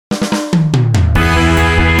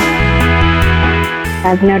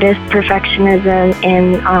I've noticed perfectionism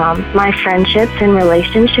in my friendships and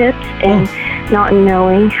relationships and not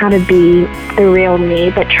knowing how to be the real me,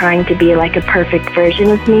 but trying to be like a perfect version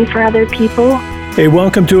of me for other people. Hey,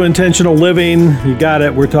 welcome to Intentional Living. You got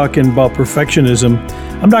it. We're talking about perfectionism.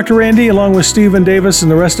 I'm Dr. Randy, along with Stephen Davis and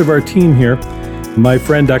the rest of our team here. My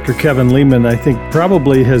friend, Dr. Kevin Lehman, I think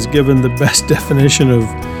probably has given the best definition of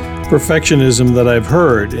perfectionism that I've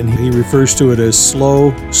heard, and he refers to it as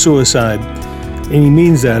slow suicide. And he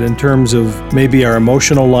means that in terms of maybe our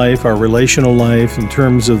emotional life, our relational life, in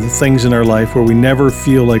terms of the things in our life where we never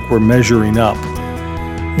feel like we're measuring up.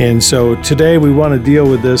 And so today we want to deal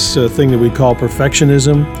with this thing that we call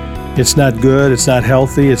perfectionism. It's not good, it's not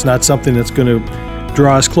healthy, it's not something that's going to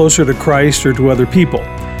draw us closer to Christ or to other people.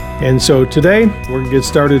 And so today we're going to get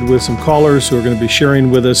started with some callers who are going to be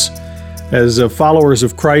sharing with us as followers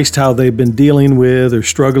of Christ how they've been dealing with or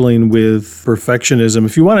struggling with perfectionism.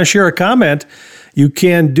 If you want to share a comment, you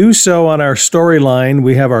can do so on our storyline.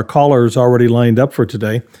 We have our callers already lined up for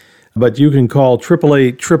today, but you can call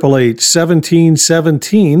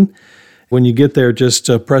 888-888-1717. When you get there, just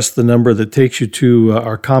press the number that takes you to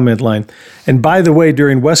our comment line. And by the way,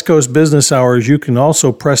 during West Coast business hours, you can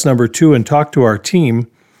also press number 2 and talk to our team.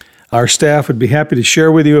 Our staff would be happy to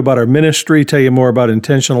share with you about our ministry, tell you more about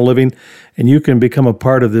intentional living, and you can become a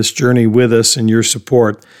part of this journey with us and your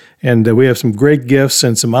support. And we have some great gifts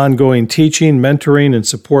and some ongoing teaching, mentoring, and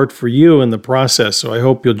support for you in the process. So I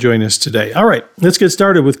hope you'll join us today. All right, let's get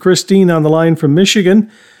started with Christine on the line from Michigan.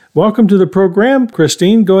 Welcome to the program,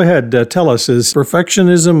 Christine. Go ahead. Tell us, is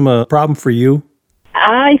perfectionism a problem for you?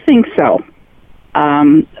 I think so.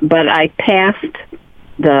 But I passed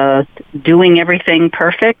the doing everything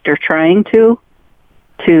perfect or trying to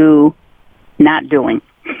not doing.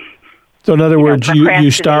 So in other words,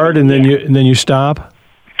 you start and then you stop?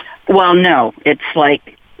 Well, no. It's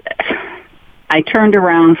like I turned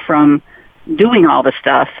around from doing all the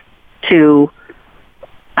stuff to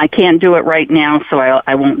I can't do it right now, so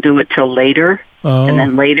I won't do it till later. Oh. And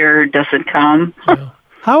then later doesn't come. Yeah.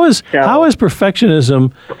 How is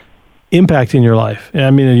perfectionism impacting your life?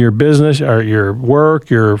 I mean, in your business or your work,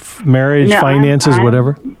 your marriage, finances,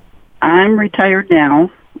 whatever? I'm retired now.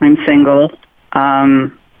 I'm single.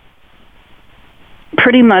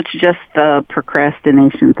 Pretty much just the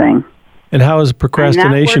procrastination thing. And how is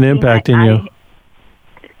procrastination impacting you?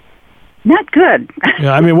 Not good.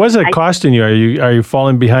 Yeah, I mean, what's it costing you? Are you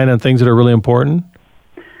falling behind on things that are really important?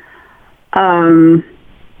 Well,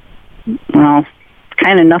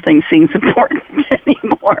 kind of nothing seems important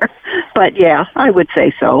anymore. But yeah, I would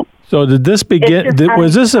say so. So did this begin?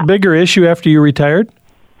 Was this a bigger issue after you retired?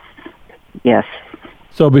 Yes.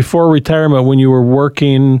 So before retirement, when you were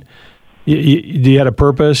working, you had a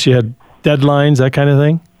purpose, you had deadlines, that kind of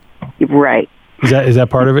thing? Right. Is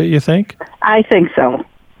that part of it, you think? I think so.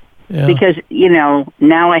 Yeah. Because,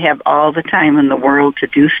 now I have all the time in the world to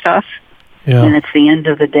do stuff. Yeah. And it's the end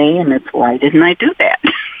of the day, and it's, why didn't I do that?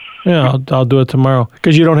 Yeah, I'll do it tomorrow.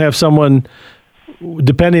 Because you don't have someone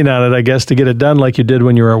depending on it, I guess, to get it done like you did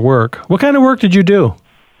when you were at work. What kind of work did you do?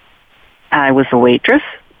 I was a waitress.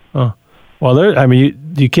 Oh, well,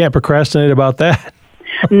 you can't procrastinate about that.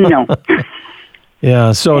 No.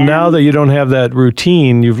 Yeah, so now that you don't have that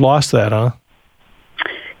routine, you've lost that, huh?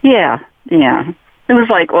 Yeah. It was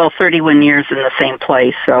 31 years in the same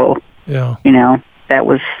place, so, that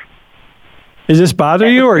was... Does this bother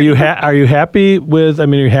you, or are you happy with, are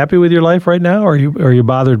you happy with your life right now, or are you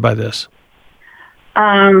bothered by this?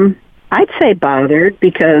 I'd say bothered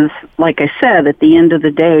because, like I said, at the end of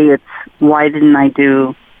the day, it's why didn't I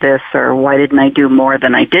do this, or why didn't I do more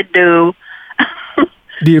than I did do?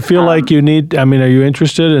 Do you feel like you need, are you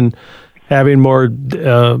interested in having more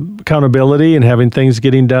accountability and having things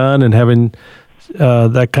getting done and having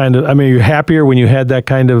that kind of, are you happier when you had that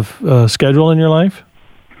kind of schedule in your life?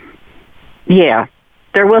 Yeah.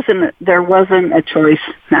 There wasn't a choice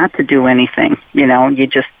not to do anything. You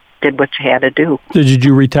just did what you had to do. Did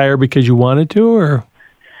you retire because you wanted to, or?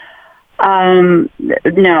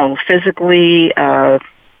 No. Physically,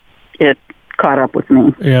 it caught up with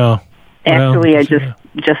me. Yeah. Actually, I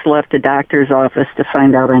just left the doctor's office to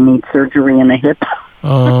find out I need surgery in the hip.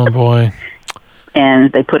 Oh, boy.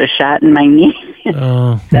 And they put a shot in my knee.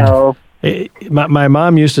 So my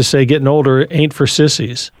mom used to say getting older ain't for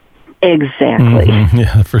sissies. Exactly. Mm-hmm.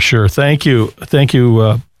 Yeah, for sure. Thank you,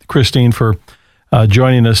 Christine, for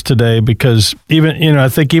joining us today, because even, I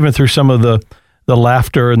think even through some of the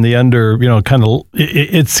laughter and the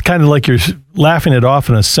it's kind of like you're laughing it off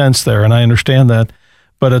in a sense there, and I understand that.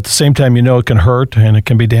 But at the same time, it can hurt and it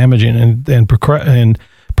can be damaging. And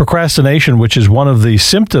procrastination, which is one of the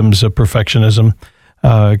symptoms of perfectionism,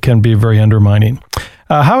 can be very undermining.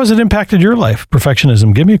 How has it impacted your life,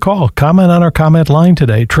 perfectionism? Give me a call. Comment on our comment line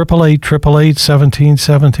today,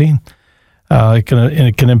 888-888-1717.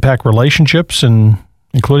 It can impact relationships, and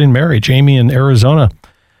including marriage. Amy in Arizona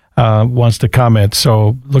wants to comment.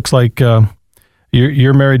 So looks like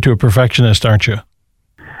you're married to a perfectionist, aren't you?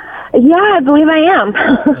 Yeah, I believe I am.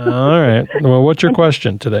 All right. Well, what's your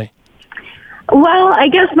question today? Well, I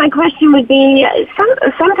guess my question would be,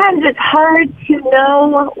 sometimes it's hard to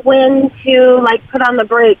know when to, put on the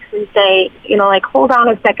brakes and say, hold on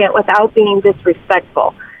a second without being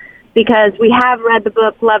disrespectful. Because we have read the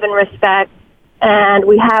book, Love and Respect, and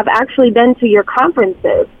we have actually been to your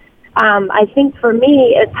conferences. I think for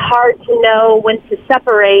me, it's hard to know when to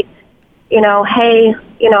separate, hey,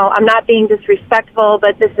 I'm not being disrespectful,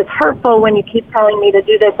 but this is hurtful when you keep telling me to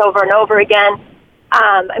do this over and over again.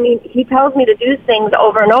 He tells me to do things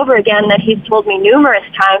over and over again that he's told me numerous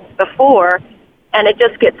times before, and it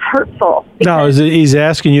just gets hurtful. No, he's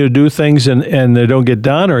asking you to do things and they don't get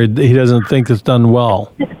done, or he doesn't think it's done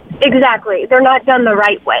well? Exactly. They're not done the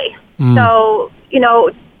right way. So,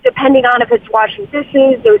 depending on if it's washing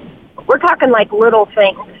dishes, we're talking little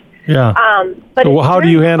things. Yeah. But so how do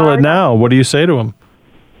you handle it now? What do you say to him?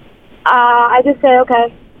 I just say,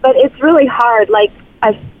 okay. But it's really hard.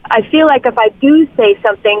 I feel like if I do say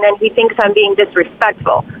something, then he thinks I'm being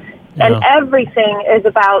disrespectful. Yeah. And everything is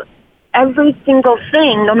about, every single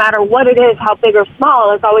thing, no matter what it is, how big or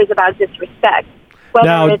small, is always about disrespect.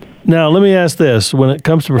 Now, let me ask this. When it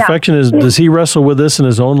comes to perfectionism, does he wrestle with this in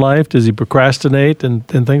his own life? Does he procrastinate and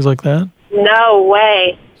things like that? No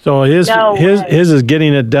way. So his is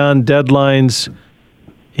getting it done, deadlines.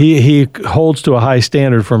 He holds to a high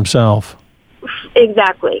standard for himself.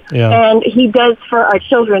 Exactly. Yeah. And he does for our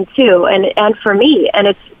children too, and for me, and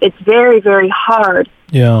it's very, very hard.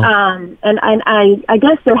 Yeah. And I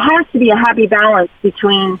guess there has to be a happy balance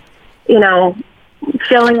between,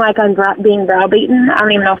 feeling like I'm being browbeaten. I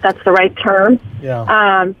don't even know if that's the right term.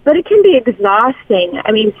 Yeah. But it can be exhausting.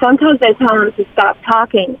 Sometimes I tell him to stop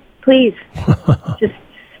talking. Please, just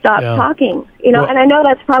stop talking. And I know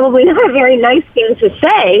that's probably not a very nice thing to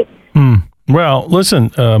say. Well,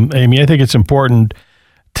 listen, Amy, I think it's important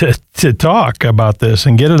to talk about this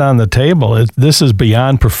and get it on the table. This is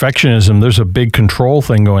beyond perfectionism. There's a big control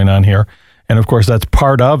thing going on here. And, of course, that's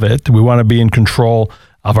part of it. We want to be in control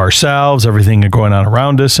of ourselves, everything going on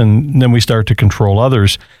around us, and then we start to control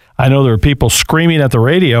others. I know there are people screaming at the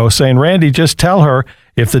radio saying, Randy, just tell her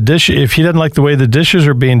if he doesn't like the way the dishes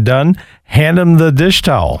are being done, hand him the dish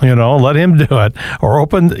towel, let him do it. Or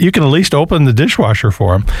you can at least open the dishwasher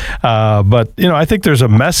for him. But I think there's a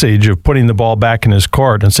message of putting the ball back in his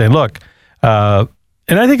court and saying, look, and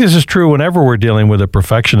I think this is true whenever we're dealing with a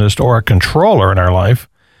perfectionist or a controller in our life,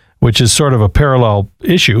 which is sort of a parallel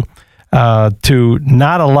issue, to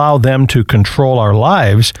not allow them to control our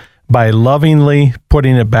lives by lovingly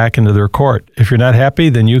putting it back into their court. If you're not happy,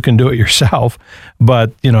 then you can do it yourself.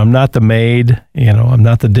 But, I'm not the maid, I'm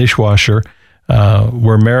not the dishwasher.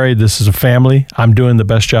 We're married. This is a family. I'm doing the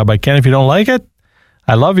best job I can. If you don't like it,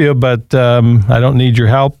 I love you, but I don't need your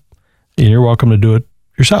help. You're welcome to do it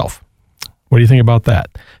yourself. What do you think about that?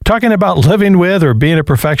 Talking about living with or being a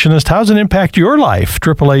perfectionist, how does it impact your life?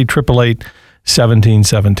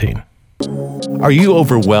 888-888-1717. Are you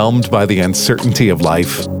overwhelmed by the uncertainty of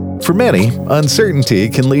life? For many, uncertainty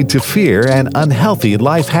can lead to fear and unhealthy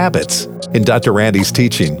life habits. In Dr. Randy's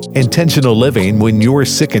teaching, Intentional Living When You're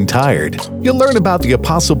Sick and Tired, you'll learn about the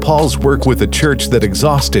Apostle Paul's work with a church that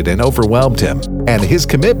exhausted and overwhelmed him, and his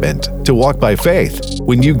commitment to walk by faith.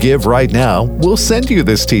 When you give right now, we'll send you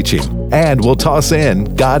this teaching, and we'll toss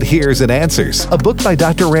in God Hears and Answers, a book by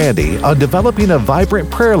Dr. Randy on developing a vibrant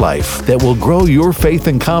prayer life that will grow your faith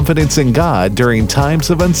and confidence in God during times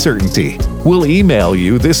of uncertainty. We'll email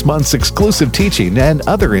you this month's exclusive teaching and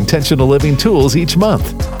other intentional living tools each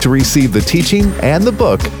month. To receive the teaching and the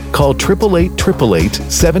book, call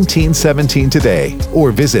 888-888-1717 today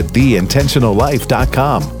or visit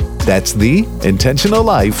theintentionallife.com. That's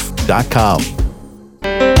theintentionallife.com.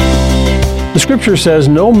 The scripture says,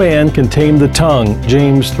 no man can tame the tongue,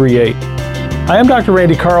 James 3:8. I am Dr.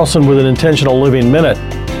 Randy Carlson with an Intentional Living Minute.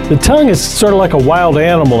 The tongue is sort of like a wild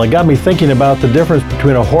animal. It got me thinking about the difference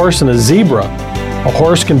between a horse and a zebra. A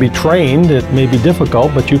horse can be trained. It may be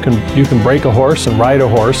difficult, but you can break a horse and ride a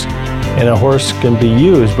horse, and a horse can be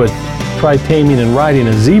used. But try taming and riding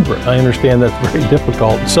a zebra. I understand that's very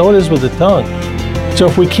difficult. So it is with the tongue. So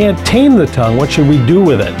if we can't tame the tongue, what should we do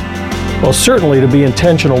with it? Well, certainly to be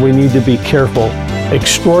intentional, we need to be careful,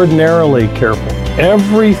 extraordinarily careful.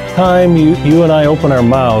 Every time you and I open our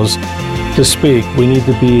mouths to speak, we need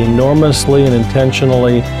to be enormously and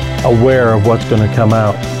intentionally aware of what's going to come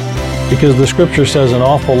out. because the scripture says an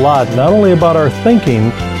awful lot, not only about our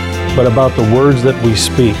thinking, but about the words that we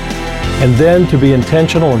speak. And then to be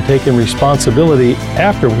intentional and taking responsibility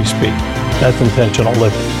after we speak. That's intentional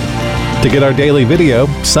living. To get our daily video,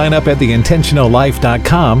 sign up at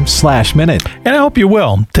theintentionallife.com/minute. And I hope you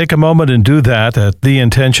will. Take a moment and do that at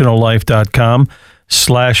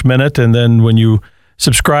theintentionallife.com/minute. And then when you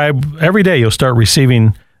subscribe every day, you'll start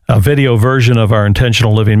receiving a video version of our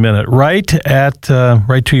Intentional Living Minute right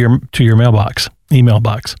to your mailbox, email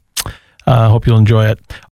box. I hope you'll enjoy it.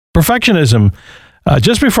 Perfectionism.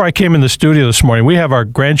 Just before I came in the studio this morning, we have our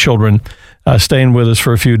grandchildren staying with us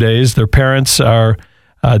for a few days. Their parents are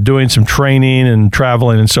doing some training and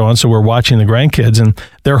traveling and so on, so we're watching the grandkids, and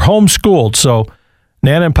they're homeschooled. So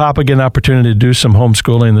Nana and Papa get an opportunity to do some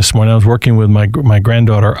homeschooling this morning. I was working with my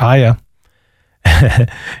granddaughter, Aya. And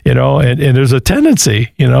there's a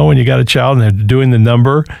tendency, when you got a child and they're doing the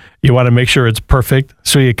number, you want to make sure it's perfect.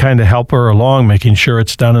 So you kind of help her along, making sure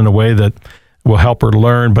it's done in a way that will help her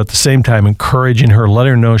learn, but at the same time, encouraging her, let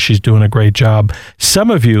her know she's doing a great job.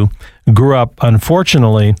 Some of you grew up,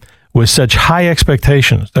 unfortunately, with such high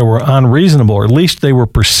expectations that were unreasonable, or at least they were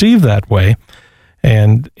perceived that way.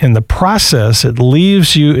 And in the process, it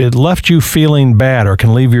left you feeling bad, or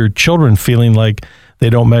can leave your children feeling like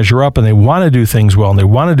they don't measure up and they want to do things well and they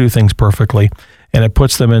want to do things perfectly, and it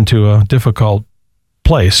puts them into a difficult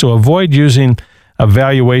place. So avoid using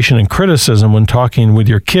evaluation and criticism when talking with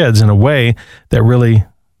your kids in a way that really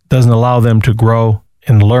doesn't allow them to grow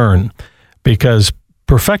and learn, because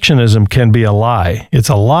perfectionism can be a lie. It's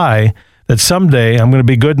a lie that someday I'm going to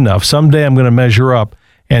be good enough, someday I'm going to measure up.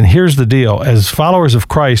 And here's the deal. As followers of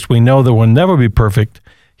Christ, we know that we'll never be perfect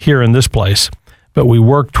here in this place, but we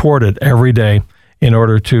work toward it every day in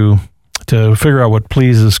order to figure out what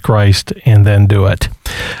pleases Christ and then do it.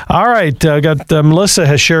 All right, Melissa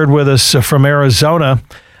has shared with us from Arizona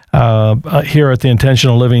here at the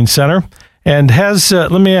Intentional Living Center. And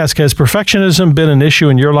let me ask, has perfectionism been an issue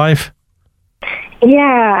in your life?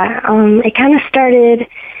 Yeah, it kind of started,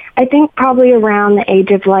 I think, probably around the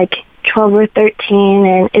age of 12 or 13,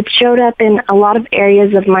 and it showed up in a lot of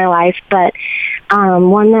areas of my life, but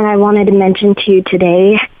one that I wanted to mention to you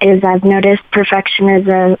today is I've noticed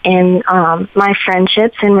perfectionism in my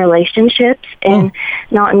friendships and relationships, and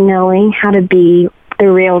not knowing how to be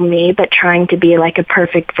the real me, but trying to be like a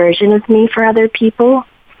perfect version of me for other people.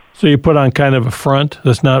 So you put on kind of a front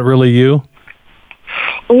that's not really you?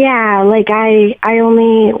 Yeah, I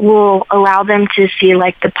only will allow them to see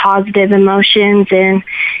the positive emotions and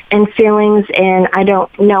feelings, and I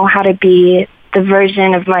don't know how to be the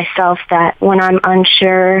version of myself that when I'm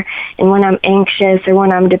unsure and when I'm anxious or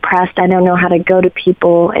when I'm depressed, I don't know how to go to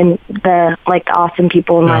people and the awesome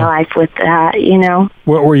people in my life with that,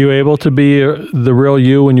 What, were you able to be the real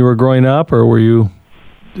you when you were growing up, or were you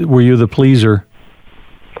the pleaser?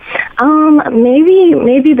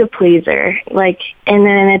 Maybe the pleaser, and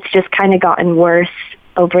then it's just kind of gotten worse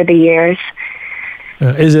over the years.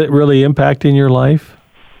 Is it really impacting your life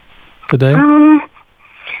today?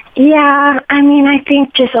 Yeah, I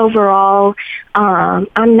think just overall,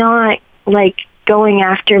 I'm not going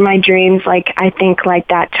after my dreams I think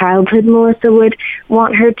that childhood Melissa would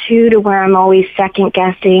want her to where I'm always second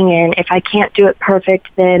guessing, and if I can't do it perfect,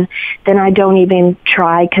 then I don't even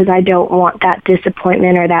try because I don't want that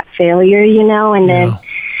disappointment or that failure, and then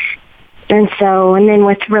and then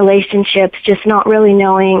with relationships, just not really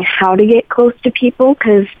knowing how to get close to people,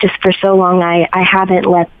 because just for so long I haven't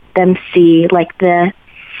let them see the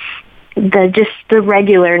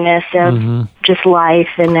regularness of just life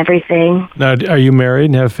and everything. Now, are you married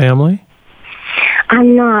and have family?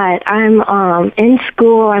 I'm not. I'm in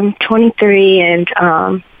school. I'm 23 and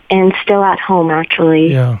still at home,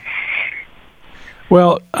 actually. Yeah.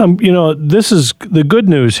 Well, this is the good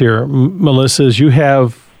news here, Melissa, is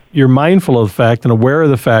you're mindful of the fact and aware of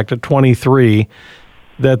the fact at 23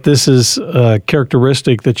 that this is a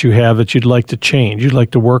characteristic that you have that you'd like to change. You'd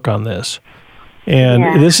like to work on this.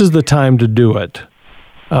 And this is the time to do it.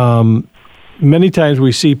 Many times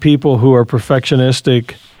we see people who are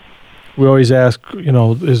perfectionistic. We always ask,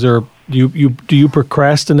 do you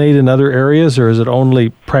procrastinate in other areas, or is it only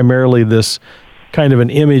primarily this kind of an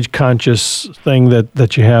image-conscious thing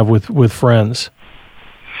that you have with friends?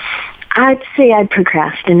 I'd say I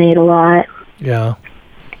procrastinate a lot. Yeah.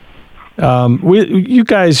 You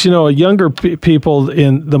guys, younger people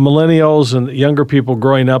in the millennials and younger people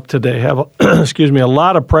growing up today have, a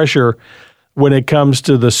lot of pressure when it comes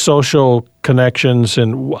to the social connections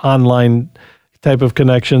and online type of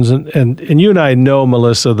connections. And you and I know,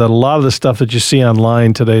 Melissa, that a lot of the stuff that you see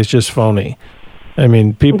online today is just phony. I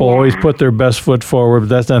mean, people always put their best foot forward, but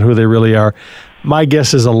that's not who they really are. My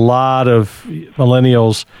guess is a lot of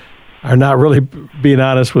millennials are not really being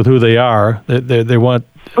honest with who they are. They want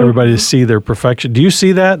everybody to see their perfection. Do you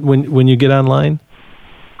see that when you get online?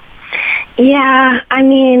 Yeah, I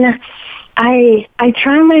mean, I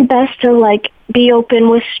try my best to like be open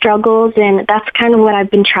with struggles, and that's kind of what I've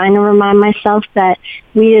been trying to remind myself, that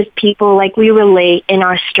we as people, like, we relate in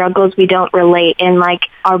our struggles. We don't relate in like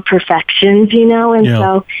our perfections, you know? And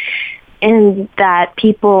so, and that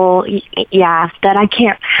people, that I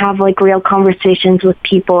can't have like real conversations with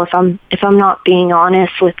people if I'm not being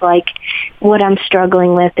honest with like what I'm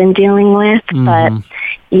struggling with and dealing with. But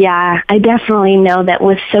yeah, I definitely know that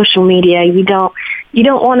with social media, you don't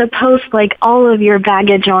want to post like all of your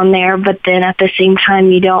baggage on there, but then at the same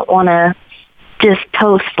time, you don't want to just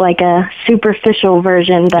post like a superficial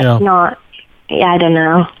version that's not, I don't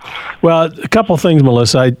know. Well, a couple things,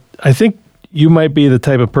 Melissa. I think you might be the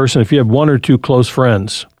type of person, if you have one or two close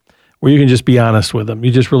friends, where you can just be honest with them.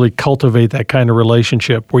 You just really cultivate that kind of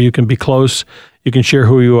relationship where you can be close, you can share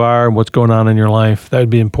who you are and what's going on in your life. That would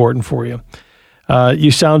be important for you.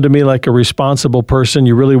 You sound to me like a responsible person.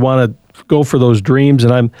 You really want to go for those dreams.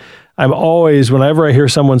 And I'm always, whenever I hear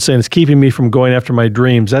someone saying it's keeping me from going after my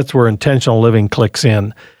dreams, that's where intentional living clicks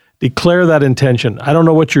in. Declare that intention. I don't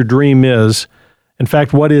know what your dream is. In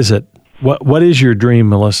fact, what is it? What is your dream,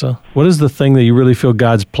 Melissa? What is the thing that you really feel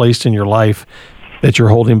God's placed in your life that you're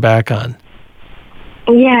holding back on?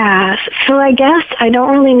 Yeah, so I guess I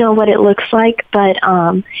don't really know what it looks like, but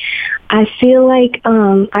I feel like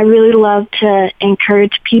I really love to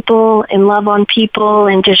encourage people and love on people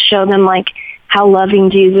and just show them like how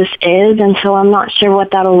loving Jesus is. And so I'm not sure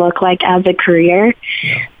what that'll look like as a career,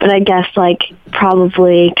 but I guess like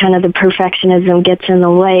probably kind of the perfectionism gets in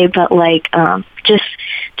the way, but like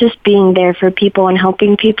just being there for people and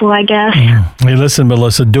helping people, I guess. Hey, listen,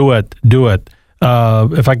 Melissa, do it.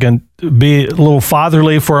 If I can be a little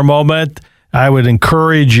fatherly for a moment, I would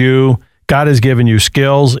encourage you. God has given you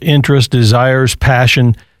skills, interests, desires,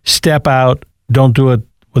 passion. Step out. Don't do it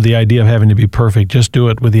with the idea of having to be perfect. Just do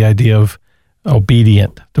it with the idea of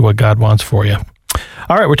obedient to what God wants for you.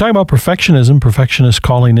 All right, we're talking about perfectionism. Perfectionists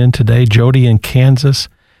calling in today. Jody in Kansas.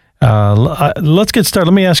 Let's get started.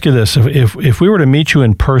 Let me ask you this. If we were to meet you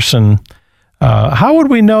in person, how would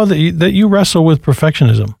we know that you wrestle with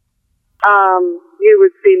perfectionism? You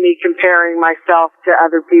would see me comparing myself to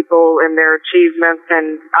other people and their achievements,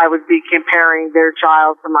 and I would be comparing their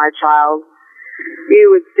child to my child.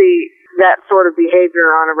 You would see that sort of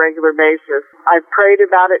behavior on a regular basis. I've prayed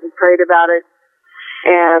about it, and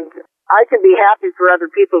I can be happy for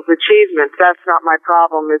other people's achievements. That's not my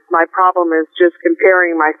problem. My problem is just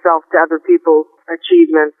comparing myself to other people's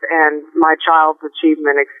achievements and my child's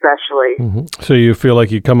achievement especially. Mm-hmm. So you feel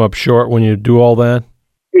like you come up short when you do all that?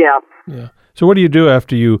 Yeah. So what do you do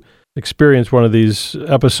after you experience one of these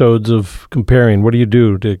episodes of comparing? What do you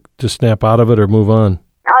do to snap out of it or move on?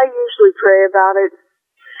 I usually pray about it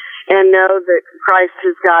and know that Christ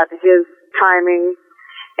has got his timing,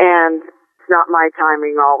 and it's not my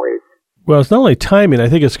timing always. Well, it's not only timing, I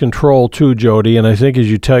think it's control too, Jody, and I think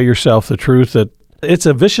as you tell yourself the truth that it's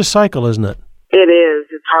a vicious cycle, isn't it? It is.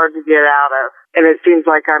 It's hard to get out of. And it seems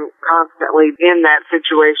like I'm constantly in that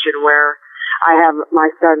situation where I have my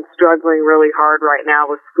son struggling really hard right now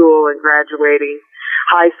with school and graduating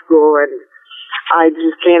high school, and I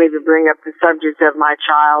just can't even bring up the subject of my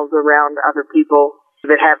child around other people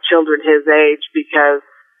that have children his age, because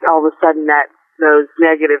all of a sudden those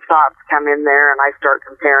negative thoughts come in there, and I start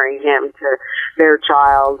comparing him to their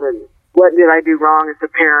child, and what did I do wrong as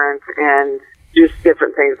a parent, and just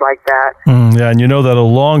different things like that. Yeah, and you know that a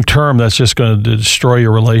long term, that's just going to destroy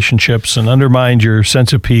your relationships and undermine your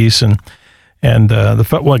sense of peace and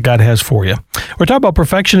what God has for you. We're talking about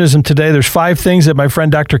perfectionism today. There's 5 things that my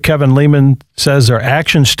friend Dr. Kevin Leman says are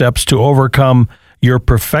action steps to overcome your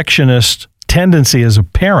perfectionist tendency as a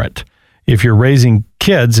parent. If you're raising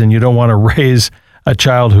kids and you don't want to raise a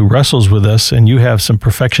child who wrestles with this and you have some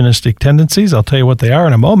perfectionistic tendencies, I'll tell you what they are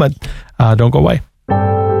in a moment. Don't go away.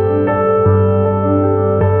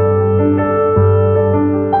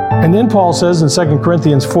 And then Paul says in 2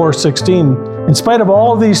 Corinthians 4:16, in spite of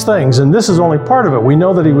all of these things, and this is only part of it, we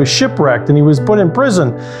know that he was shipwrecked and he was put in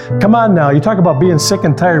prison. Come on now, you talk about being sick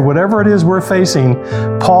and tired. Whatever it is we're facing,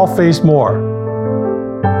 Paul faced more.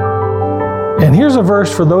 And here's a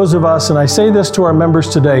verse for those of us, and I say this to our members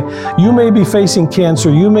today. You may be facing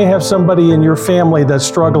cancer. You may have somebody in your family that's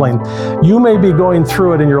struggling. You may be going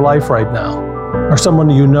through it in your life right now, or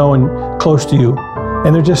someone you know and close to you,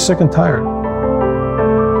 and they're just sick and tired.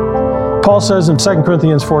 Paul says in 2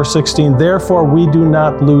 Corinthians 4:16, therefore we do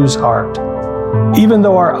not lose heart. Even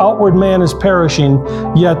though our outward man is perishing,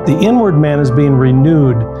 yet the inward man is being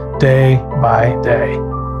renewed day by day.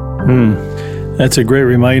 That's a great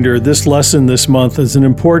reminder. This lesson this month is an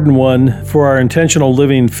important one for our intentional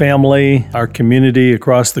living family, our community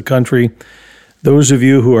across the country. Those of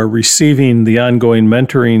you who are receiving the ongoing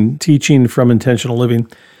mentoring teaching from Intentional Living,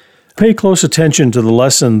 pay close attention to the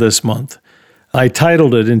lesson this month. I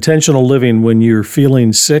titled it Intentional Living When You're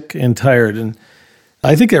Feeling Sick and Tired. And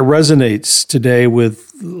I think it resonates today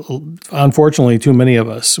with, unfortunately, too many of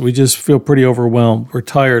us. We just feel pretty overwhelmed. We're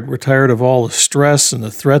tired. We're tired of all the stress and the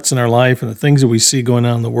threats in our life and the things that we see going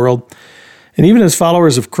on in the world. And even as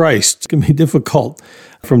followers of Christ, it can be difficult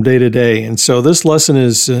from day to day. And so this lesson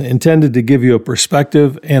is intended to give you a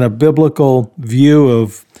perspective and a biblical view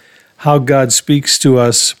of how God speaks to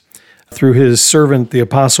us through his servant, the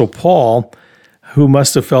Apostle Paul, who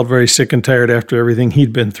must have felt very sick and tired after everything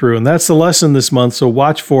he'd been through. And that's the lesson this month, so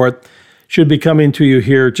watch for it. Should be coming to you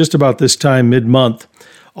here just about this time, mid-month.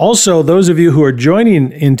 Also, those of you who are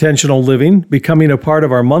joining Intentional Living, becoming a part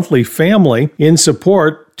of our monthly family in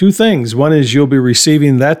support, two things. One is you'll be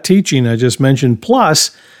receiving that teaching I just mentioned,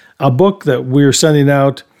 plus a book that we're sending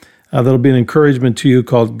out that'll be an encouragement to you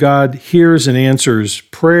called God Hears and Answers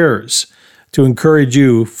Prayers to encourage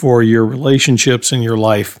you for your relationships and your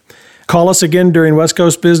life. Call us again during West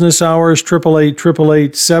Coast business hours,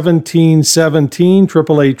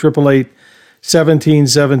 888-888-1717,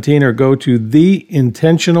 888-888-1717, or go to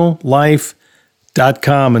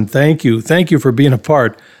theintentionallife.com. And thank you for being a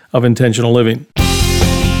part of Intentional Living.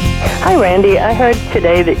 Hi, Randy. I heard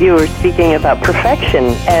today that you were speaking about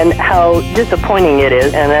perfection and how disappointing it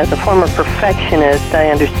is. And as a former perfectionist, I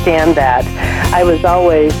understand that. I was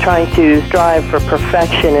always trying to strive for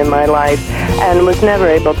perfection in my life and was never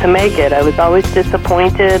able to make it. I was always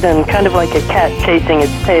disappointed and kind of like a cat chasing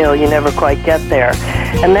its tail. You never quite get there.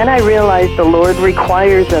 And then I realized the Lord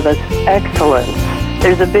requires of us excellence.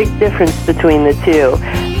 There's a big difference between the two.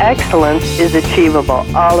 Excellence is achievable.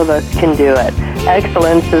 All of us can do it.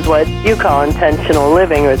 Excellence is what you call intentional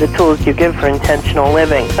living, or the tools you give for intentional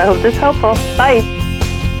living. I hope this is helpful. Bye.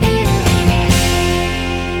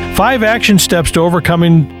 5 action steps to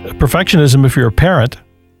overcoming perfectionism if you're a parent.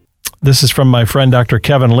 This is from my friend Dr.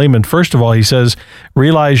 Kevin Leman. First of all, he says,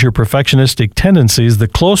 realize your perfectionistic tendencies. The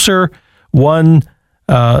closer one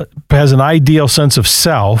has an ideal sense of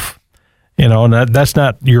self, and that's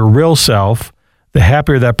not your real self, the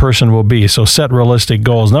happier that person will be. So set realistic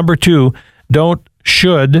goals. Number 2, don't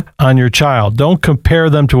should on your child. Don't compare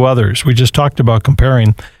them to others. We just talked about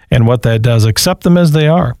comparing and what that does. Accept them as they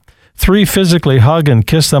are. 3, physically hug and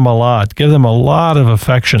kiss them a lot. Give them a lot of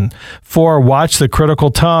affection. 4, watch the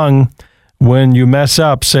critical tongue. When you mess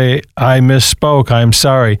up, say, I misspoke, I'm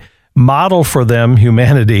sorry. Model for them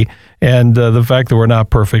humanity and the fact that we're not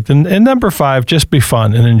perfect. And number 5, just be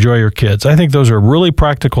fun and enjoy your kids. I think those are really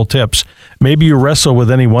practical tips. Maybe you wrestle with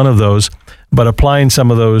any one of those, but applying some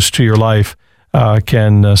of those to your life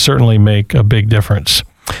can certainly make a big difference.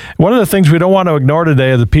 One of the things we don't want to ignore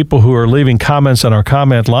today are the people who are leaving comments on our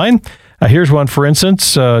comment line. Here's one, for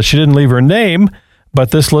instance. She didn't leave her name,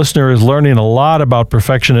 but this listener is learning a lot about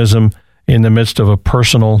perfectionism in the midst of a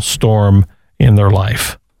personal storm in their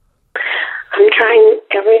life. I'm trying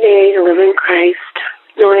every day to live in Christ,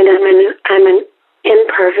 knowing I'm an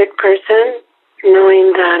imperfect person,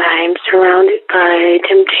 knowing that I'm surrounded by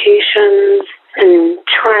temptations and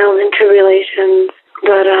trials and tribulations,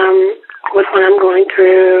 but with what I'm going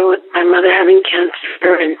through, with my mother having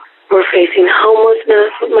cancer, and we're facing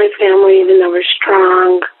homelessness with my family, even though we're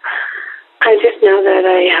strong, I just know that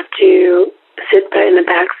I have to sit in the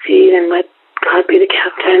back seat and let God be the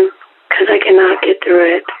captain, because I cannot get through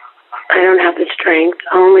it. I don't have the strength.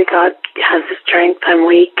 Only God has the strength. I'm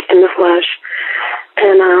weak in the flesh.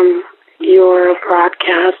 And your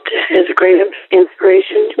broadcast is a great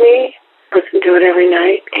inspiration to me. Listen to it every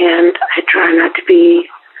night, and I try not to be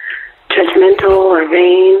judgmental or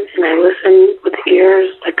vain, and I listen with the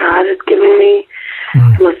ears that God has given me.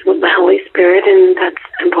 I listen with the Holy Spirit, and that's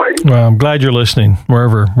important. Well, I'm glad you're listening,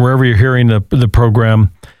 wherever you're hearing the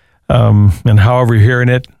program, and however you're hearing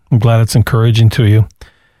it. I'm glad it's encouraging to you.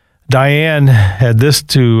 Diane had this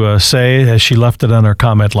to say as she left it on our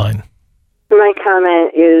comment line. My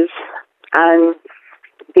comment is on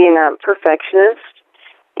being a perfectionist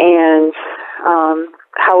and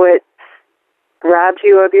how it robs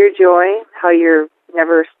you of your joy, how you're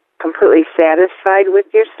never completely satisfied with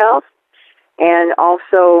yourself, and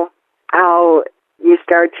also how you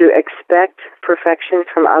start to expect perfection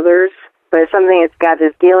from others. But it's something that God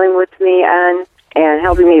is dealing with me on and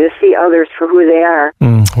helping me to see others for who they are.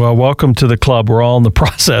 Well, welcome to the club. We're all in the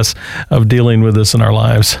process of dealing with this in our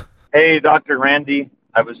lives. Hey, Dr. Randy.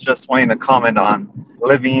 I was just wanting to comment on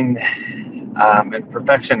living in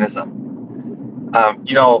perfectionism.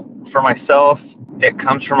 For myself, it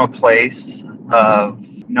comes from a place of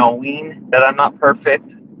knowing that I'm not perfect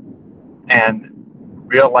and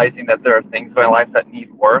realizing that there are things in my life that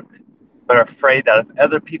need work, but afraid that if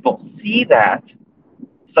other people see that,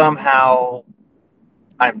 somehow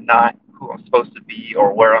I'm not who I'm supposed to be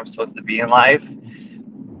or where I'm supposed to be in life.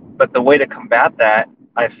 But the way to combat that,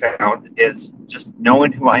 I found, is just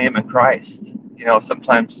knowing who I am in Christ.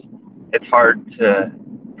 Sometimes it's hard to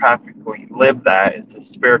practically live that. It's a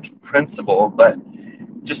spiritual principle, but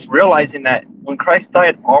just realizing that when Christ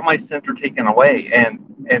died, all my sins were taken away, and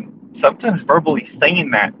sometimes verbally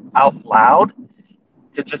saying that out loud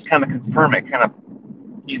to just kind of confirm it, kind of,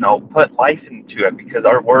 put life into it, because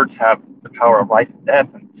our words have the power of life and death,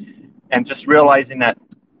 and just realizing that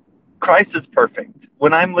Christ is perfect.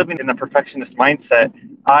 When I'm living in a perfectionist mindset,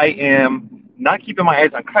 I am not keeping my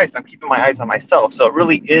eyes on Christ, I'm keeping my eyes on myself. So it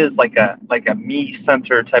really is like a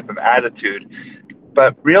me-centered type of attitude.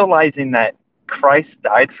 But realizing that Christ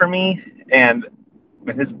died for me, and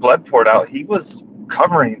when his blood poured out, he was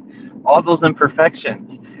covering all those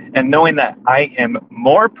imperfections. And knowing that I am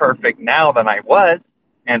more perfect now than I was,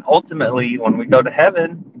 and ultimately when we go to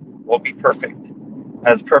heaven, we'll be perfect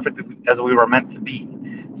as we were meant to be.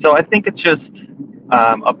 So I think it's just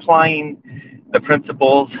applying the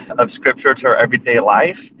principles of Scripture to our everyday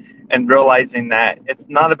life and realizing that it's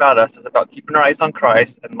not about us, it's about keeping our eyes on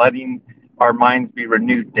Christ and letting our minds be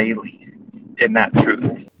renewed daily in that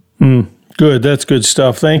truth. Good. That's good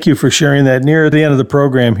stuff. Thank you for sharing that. Near the end of the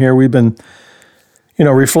program here, we've been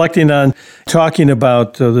reflecting on talking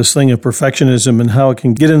about this thing of perfectionism and how it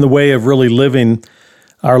can get in the way of really living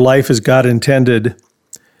our life as God intended.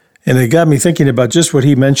 And it got me thinking about just what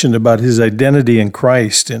he mentioned about his identity in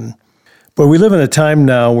Christ. But we live in a time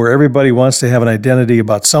now where everybody wants to have an identity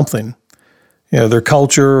about something, their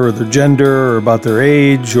culture or their gender or about their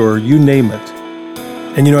age or you name it.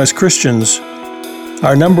 And as Christians,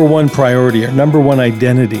 our number one priority, our number one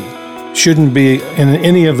identity shouldn't be in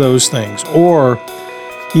any of those things, or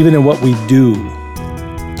even in what we do,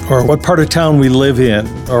 or what part of town we live in,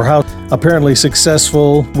 or how apparently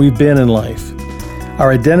successful we've been in life.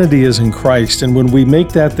 Our identity is in Christ, and when we make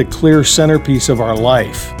that the clear centerpiece of our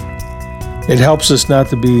life, it helps us not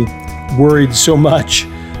to be worried so much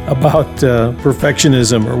about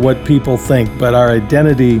perfectionism or what people think, but our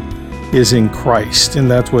identity is in Christ, and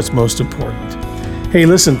that's what's most important. Hey,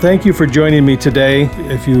 listen, thank you for joining me today.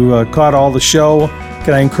 If you caught all the show,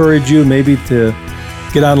 can I encourage you maybe to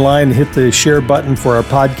get online and hit the share button for our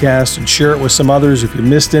podcast and share it with some others. If you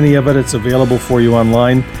missed any of it, it's available for you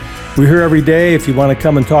online. We're here every day. If you want to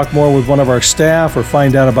come and talk more with one of our staff or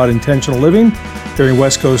find out about intentional living during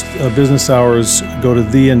West Coast business hours, go to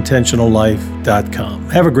theintentionallife.com.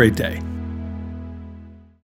 Have a great day.